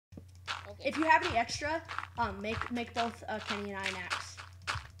If you have any extra, make both Kenny and I an axe.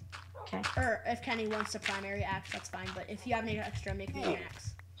 Okay. Or if Kenny wants a primary axe, that's fine. But if you have any extra, make me an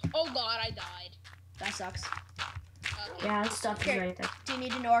axe. Oh God, I died. That sucks. Okay. Yeah, that stuff is Here. right there. Do you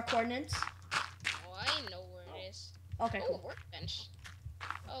need to know our coordinates? Oh, I know where it is. Okay, cool. Workbench.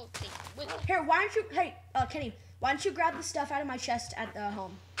 Oh, take it with me. Here, why don't you? Hey, Kenny, why don't you grab the stuff out of my chest at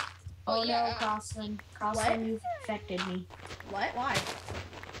home? Oh yeah. no, Crosslin, What? you've affected me. What? Why?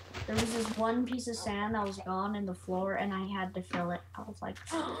 There was this one piece of sand that was gone in the floor, and I had to fill it. I was like,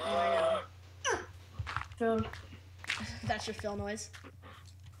 Oh, I know. Phil. That's your Phil noise.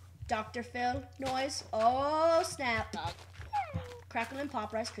 Dr. Phil noise. Oh, snap. Crackle and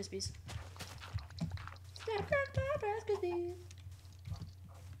pop Rice Krispies. Snap, crack, pop Rice Krispies.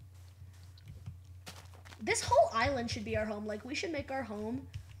 This whole island should be our home. Like, we should make our home,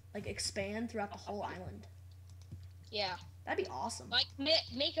 like, expand throughout the whole island. Yeah. That'd be awesome. Like,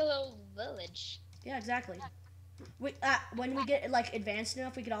 make a little village. Yeah, exactly. We, when we get, like, advanced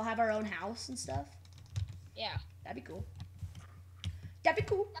enough, we could all have our own house and stuff. Yeah. That'd be cool. That'd be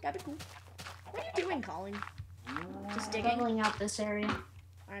cool. That'd be cool. What are you doing, Colin? Just digging? Leveling out this area.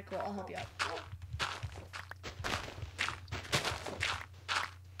 Alright, cool. I'll help you out.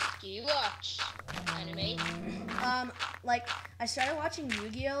 Do you watch anime? Like, I started watching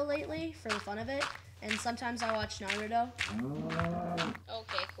Yu-Gi-Oh! Lately for the fun of it, and sometimes I watch Naruto.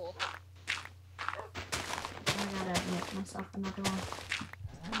 Okay, cool. I gotta make myself another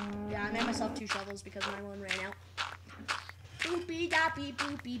one. Yeah, I made myself 2 shovels because my one ran out. Boopy da beep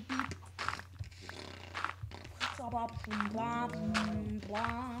boopy beep.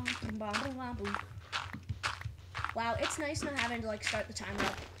 Wow, it's nice not having to like start the timer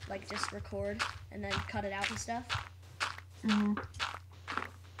up, like just record and then cut it out and stuff.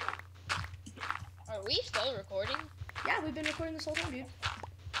 Are we still recording? Yeah, we've been recording this whole time, dude.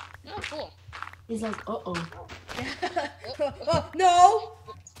 Oh, cool. He's like, uh-oh. Oh, no!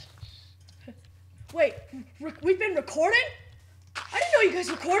 Wait, we've been recording? I didn't know you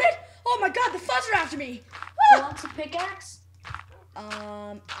guys recorded! Oh my god, the fuzz are after me! Who wants a pickaxe?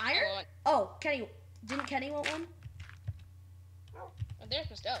 Iron? Oh, Oh, Kenny, didn't Kenny want one? there's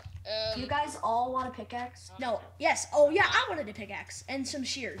my stuff. You guys all want a pickaxe? No, yes, oh yeah, I wanted a pickaxe and some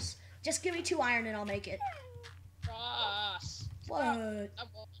shears. Just give me 2 iron and I'll make it. Cross. What?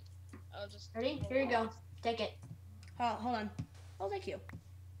 I'll just. Ready? Here you go. Take it. Oh, hold on. Oh, thank you.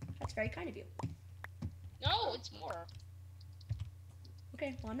 That's very kind of you. No, it's more.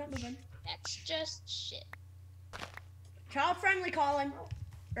 Okay, well, I'm not moving. That's just shit. Child friendly, Colin.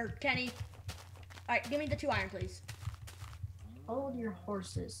 Or Kenny. Alright, give me the 2 iron, please. Hold your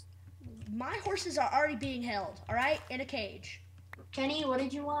horses. My horses are already being held, alright? In a cage. Kenny, what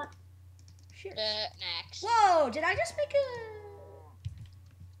did you want? Shears. Next. Whoa, did I just make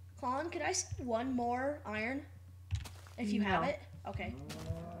a... Colin, could I see 1 more iron? If you have No. it? Okay.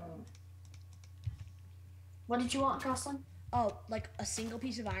 What did you want, Crosslin? Oh, like a single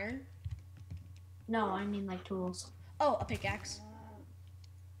piece of iron? No, I mean like tools. Oh, a pickaxe.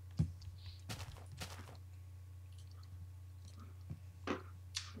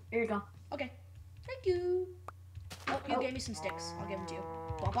 Here you go. Okay. Thank you. Oh, you gave me some sticks. I'll give them to you.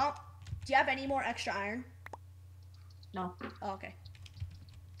 Bump, bump. Do you have any more extra iron? No. Oh, okay.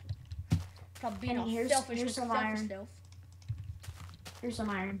 Probably being Kenny, all here's selfish some selfish iron. filth. Here's some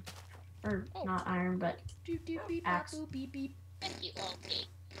iron. Or Oh. not iron, but Doop, doop, beep, Axe. boop, beep, beep. Thank you. Okay.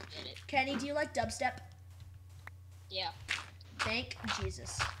 Get it. Kenny, do you like dubstep? Yeah. Thank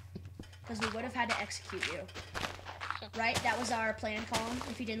Jesus. Because we would have had to execute you. Right? That was our plan, Colin.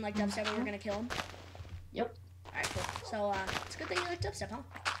 If you didn't like dubstep, we were going to kill him. Yep. Alright, cool. So, it's a good thing you like dubstep, huh?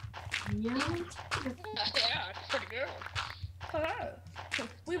 Yeah. Yeah, it's pretty good. Hello.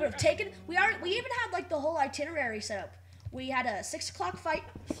 We would have taken... We even had, like, the whole itinerary set up. We had a 6 o'clock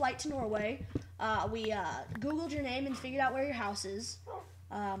flight to Norway. We Googled your name and figured out where your house is.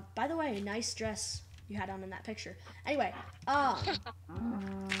 By the way, nice dress you had on in that picture. Anyway,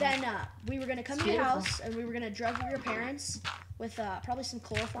 then we were gonna come to your house and we were gonna drug your parents with probably some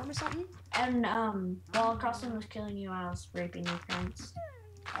chloroform or something. And while Crosslin was killing you, I was raping your parents.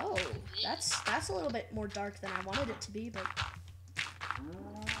 Oh, that's a little bit more dark than I wanted it to be, but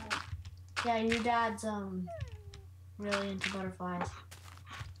Yeah, your dad's really into butterflies.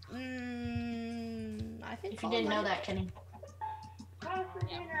 I think. If you didn't know that, Kenny.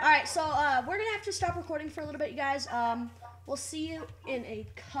 Alright, so we're gonna have to stop recording for a little bit, you guys. We'll see you in a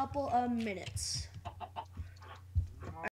couple of minutes.